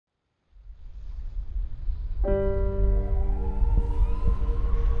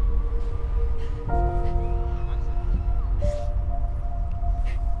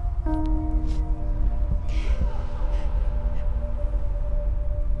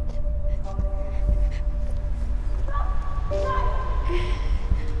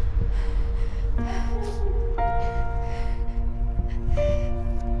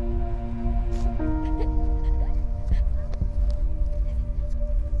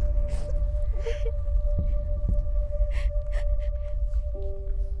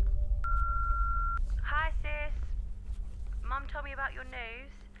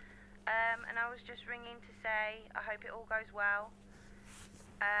just ringing to say I hope it all goes well.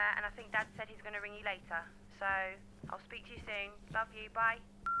 And I think Dad said he's going to ring you later. So I'll speak to you soon. Love you. Bye.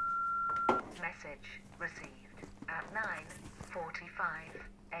 Message received at 9:45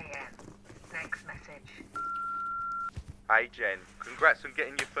 a.m. Next message. Hey Jen, congrats on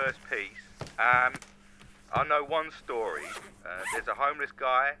getting your first piece. I know one story. There's a homeless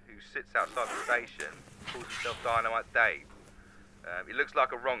guy who sits outside the station, calls himself Dynamite Dave. He looks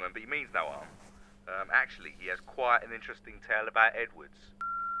like a wrong 'un, but he means no harm. Actually, he has quite an interesting tale about Edwards.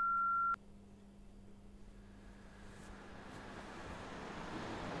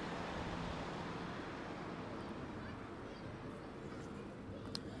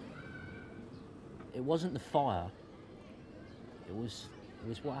 It wasn't the fire. It was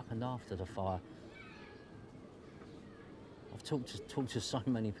what happened after the fire. I've talked to so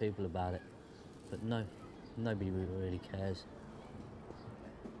many people about it, but nobody really cares.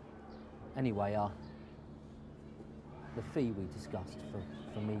 Anyway, the fee we discussed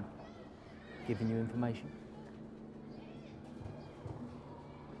for me giving you information.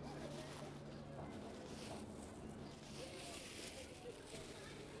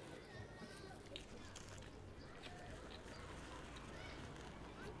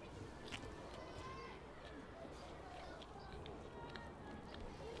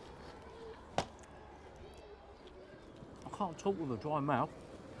 I can't talk with a dry mouth.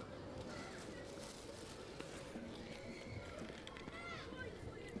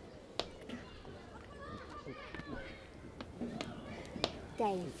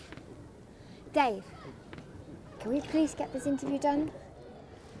 Dave, can we please get this interview done?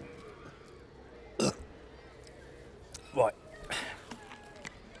 Right.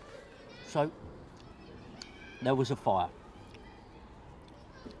 So, there was a fire.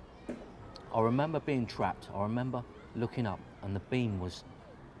 I remember being trapped. I remember looking up and the beam was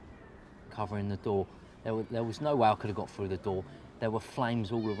covering the door. There was no way I could have got through the door. There were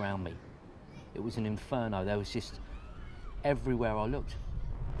flames all around me. It was an inferno. There was just everywhere I looked.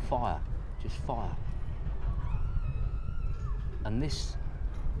 Fire, just fire. And this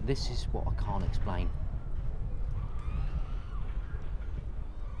is what I can't explain.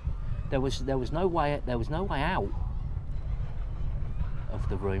 There was no way out of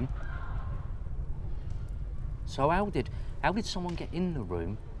the room. So how did someone get in the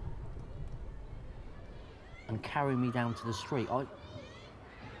room and carry me down to the street?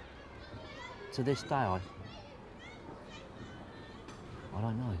 To this day, I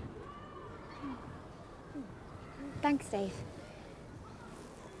don't know. Thanks, Dave.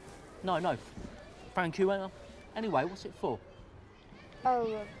 No, thank you. Anyway, what's it for?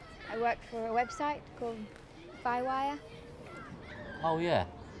 Oh, I work for a website called Firewire. Oh, yeah.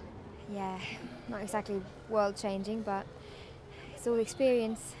 Yeah, not exactly world-changing, but it's all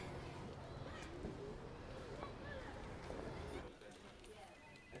experience.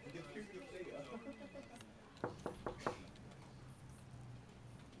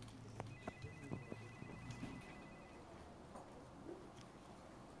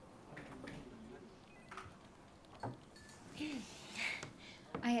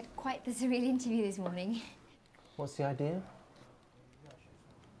 I had quite the surreal interview this morning. What's the idea?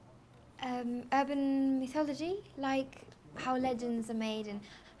 Urban mythology, like how legends are made and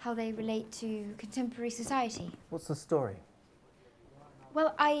how they relate to contemporary society. What's the story?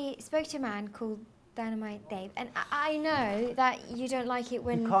 Well, I spoke to a man called Dynamite Dave, and I know that you don't like it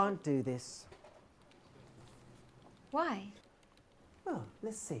when... You can't do this. Why? Well,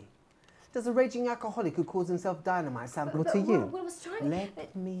 let's see. Does a raging alcoholic who calls himself Dynamite sound good to you? What I was trying...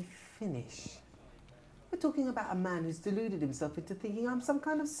 Let me finish. We're talking about a man who's deluded himself into thinking I'm some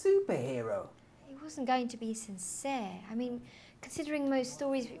kind of superhero. He wasn't going to be sincere. I mean, considering most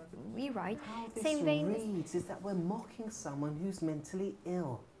stories we write, How this same vein... reads is that we're mocking someone who's mentally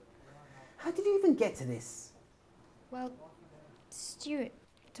ill. How did you even get to this? Well, Stuart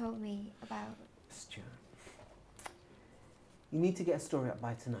told me about... Stuart. You need to get a story up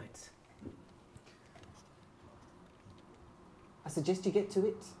by tonight. I suggest you get to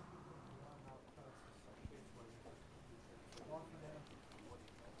it.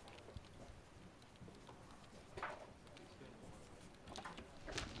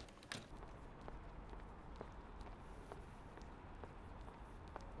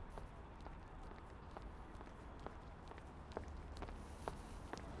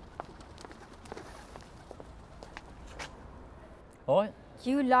 All right.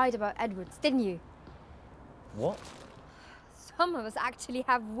 You lied about Edwards, didn't you? What? Some of us actually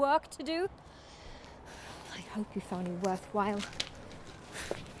have work to do. I hope you found it worthwhile.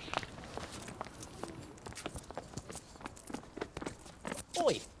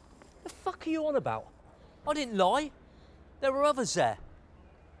 Oi! The fuck are are you on about? I didn't lie. There were others there.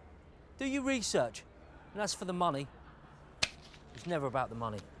 Do your research. And as for the money, it's never about the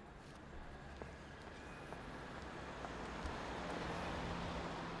money.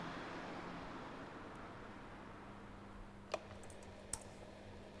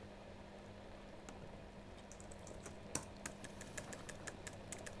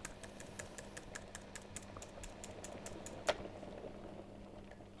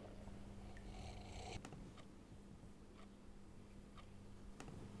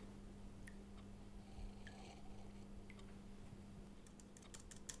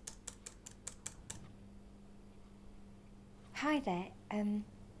 Hi there.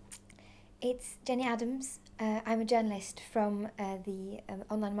 It's Jenny Adams. I'm a journalist from the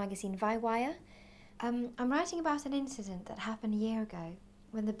online magazine Viwire. I'm writing about an incident that happened a year ago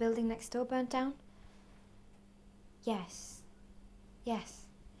when the building next door burnt down. Yes.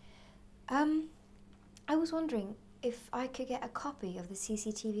 I was wondering if I could get a copy of the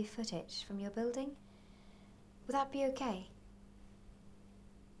CCTV footage from your building. Would that be okay?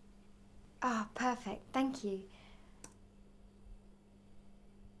 Ah, perfect. Thank you.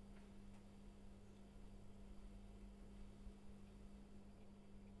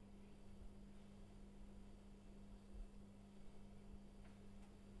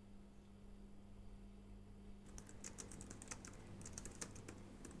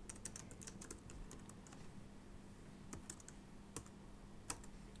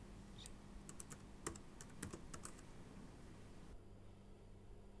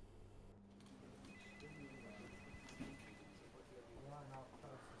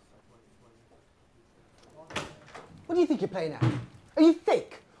 What do you think you're playing at? Are you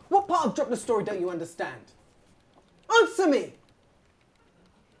thick? What part of Drop the Story don't you understand? Answer me!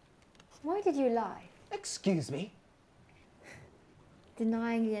 Why did you lie? Excuse me?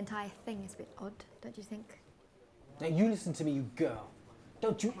 Denying the entire thing is a bit odd, don't you think? Now you listen to me, you girl.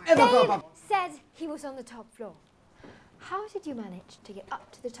 Don't you ever go above... Said he was on the top floor. How did you manage to get up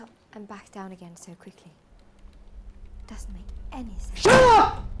to the top and back down again so quickly? Doesn't make any sense. Shut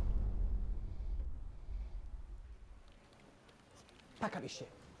up! Pack up your shit.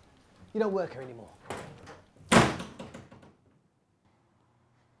 You don't work here anymore.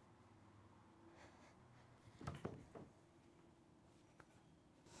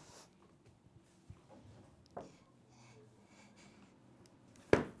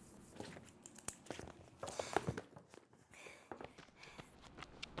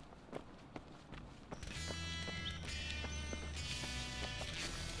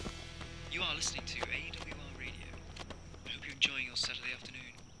 You are listening to AWR Radio. I hope you're enjoying your Saturday afternoon.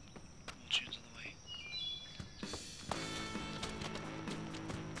 More tunes on the way.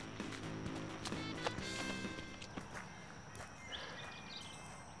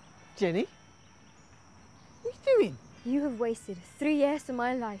 Jenny? What are you doing? You have wasted 3 years of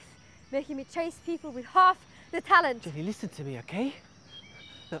my life, making me chase people with half the talent. Jenny, listen to me, okay?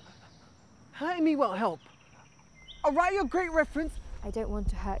 Look, hurting me won't help. I'll write you a great reference. I don't want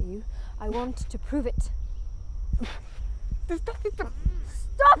to hurt you. I want to prove it. There's nothing to...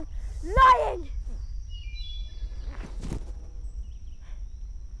 Stop lying!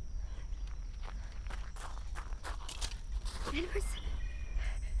 Edwards,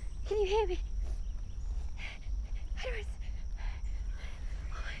 can you hear me? Edwards.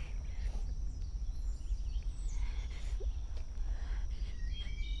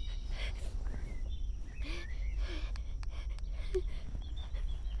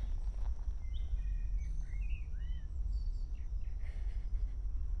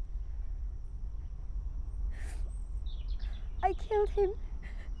 I killed him.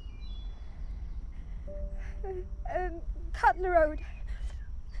 Cutler Road.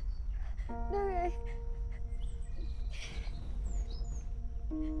 No,